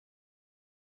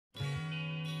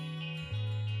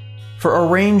For a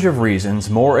range of reasons,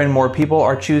 more and more people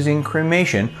are choosing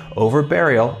cremation over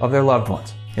burial of their loved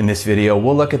ones. In this video,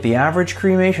 we'll look at the average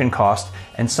cremation cost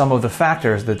and some of the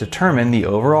factors that determine the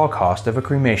overall cost of a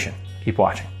cremation. Keep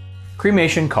watching.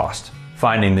 Cremation cost.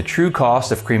 Finding the true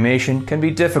cost of cremation can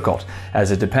be difficult, as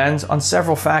it depends on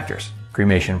several factors.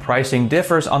 Cremation pricing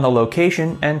differs on the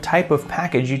location and type of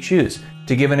package you choose.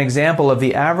 To give an example of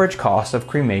the average cost of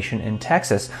cremation in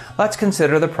Texas, let's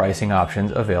consider the pricing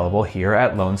options available here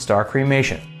at Lone Star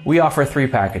Cremation. We offer 3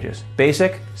 packages: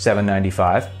 Basic,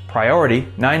 $7.95, Priority,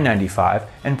 $9.95,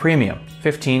 and Premium,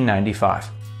 $15.95.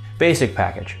 Basic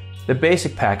package. The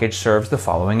Basic package serves the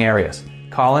following areas: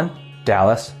 Collin,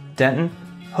 Dallas, Denton,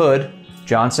 Hood,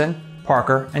 Johnson,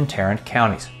 Parker, and Tarrant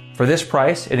counties. For this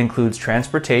price, it includes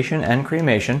transportation and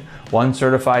cremation, 1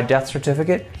 certified death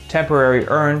certificate, temporary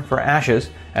urn for ashes,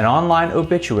 an online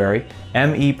obituary,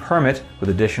 ME permit with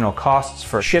additional costs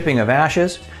for shipping of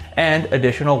ashes, and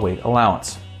additional weight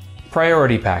allowance.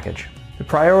 Priority package. The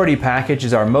Priority package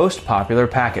is our most popular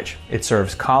package. It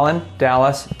serves Collin,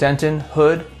 Dallas, Denton,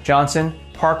 Hood, Johnson,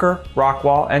 Parker,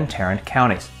 Rockwall, and Tarrant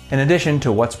counties. In addition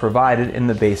to what's provided in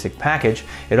the Basic package,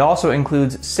 it also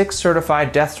includes 6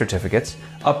 certified death certificates,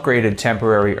 upgraded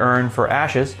temporary urn for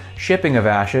ashes, shipping of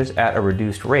ashes at a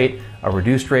reduced rate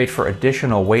for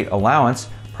additional weight allowance,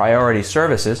 priority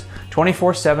services,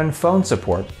 24/7 phone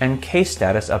support, and case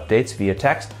status updates via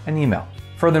text and email.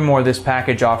 Furthermore, this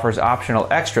package offers optional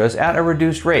extras at a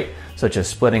reduced rate, such as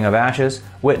splitting of ashes,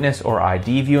 witness or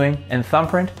ID viewing, and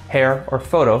thumbprint, hair, or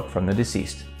photo from the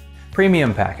deceased.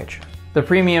 Premium package. The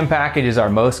Premium package is our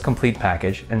most complete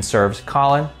package and serves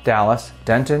Collin, Dallas,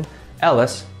 Denton,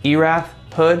 Ellis, Erath,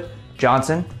 Hood,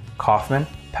 Johnson, Kaufman,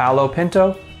 Palo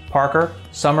Pinto, Parker,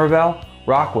 Somervell,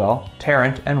 Rockwell,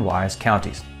 Tarrant, and Wise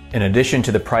counties. In addition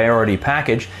to the Priority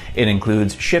package, it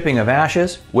includes shipping of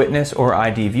ashes, witness or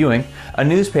ID viewing, a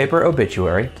newspaper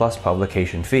obituary plus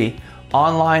publication fee,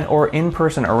 online or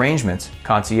in-person arrangements,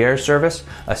 concierge service,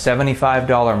 a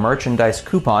 $75 merchandise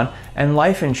coupon, and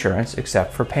life insurance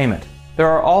except for payment. There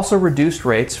are also reduced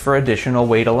rates for additional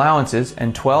weight allowances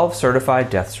and 12 certified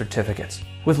death certificates.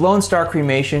 With Lone Star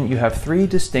Cremation, you have 3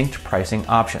 distinct pricing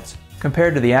options.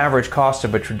 Compared to the average cost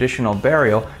of a traditional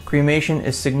burial, cremation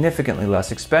is significantly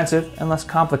less expensive and less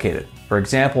complicated. For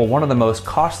example, one of the most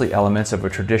costly elements of a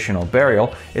traditional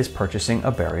burial is purchasing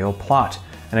a burial plot,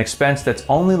 an expense that's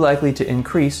only likely to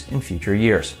increase in future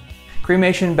years.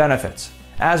 Cremation benefits.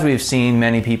 As we've seen,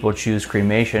 many people choose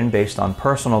cremation based on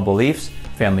personal beliefs,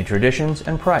 family traditions,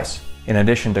 and price. In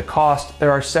addition to cost, there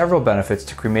are several benefits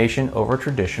to cremation over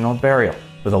traditional burial.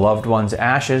 With a loved one's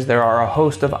ashes, there are a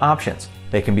host of options.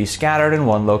 They can be scattered in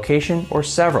one location or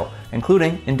several,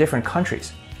 including in different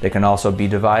countries. They can also be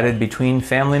divided between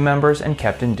family members and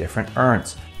kept in different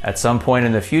urns. At some point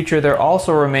in the future, there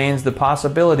also remains the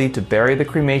possibility to bury the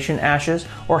cremation ashes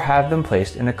or have them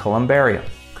placed in a columbarium.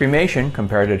 Cremation,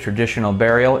 compared to traditional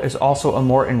burial, is also a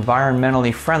more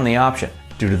environmentally friendly option.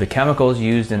 Due to the chemicals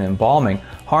used in embalming,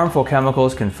 harmful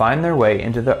chemicals can find their way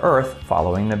into the earth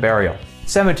following the burial.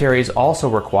 Cemeteries also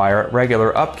require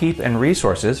regular upkeep and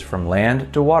resources from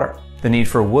land to water. The need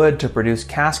for wood to produce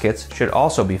caskets should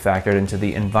also be factored into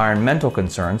the environmental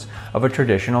concerns of a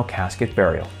traditional casket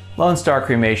burial. Lone Star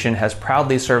Cremation has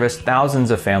proudly serviced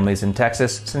thousands of families in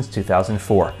Texas since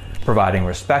 2004, providing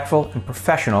respectful and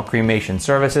professional cremation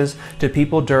services to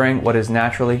people during what is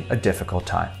naturally a difficult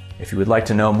time. If you would like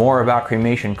to know more about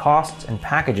cremation costs and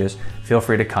packages, feel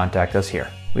free to contact us here.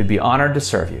 We'd be honored to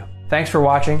serve you. Thanks for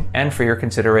watching and for your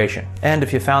consideration. And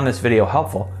if you found this video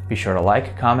helpful, be sure to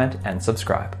like, comment, and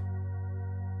subscribe.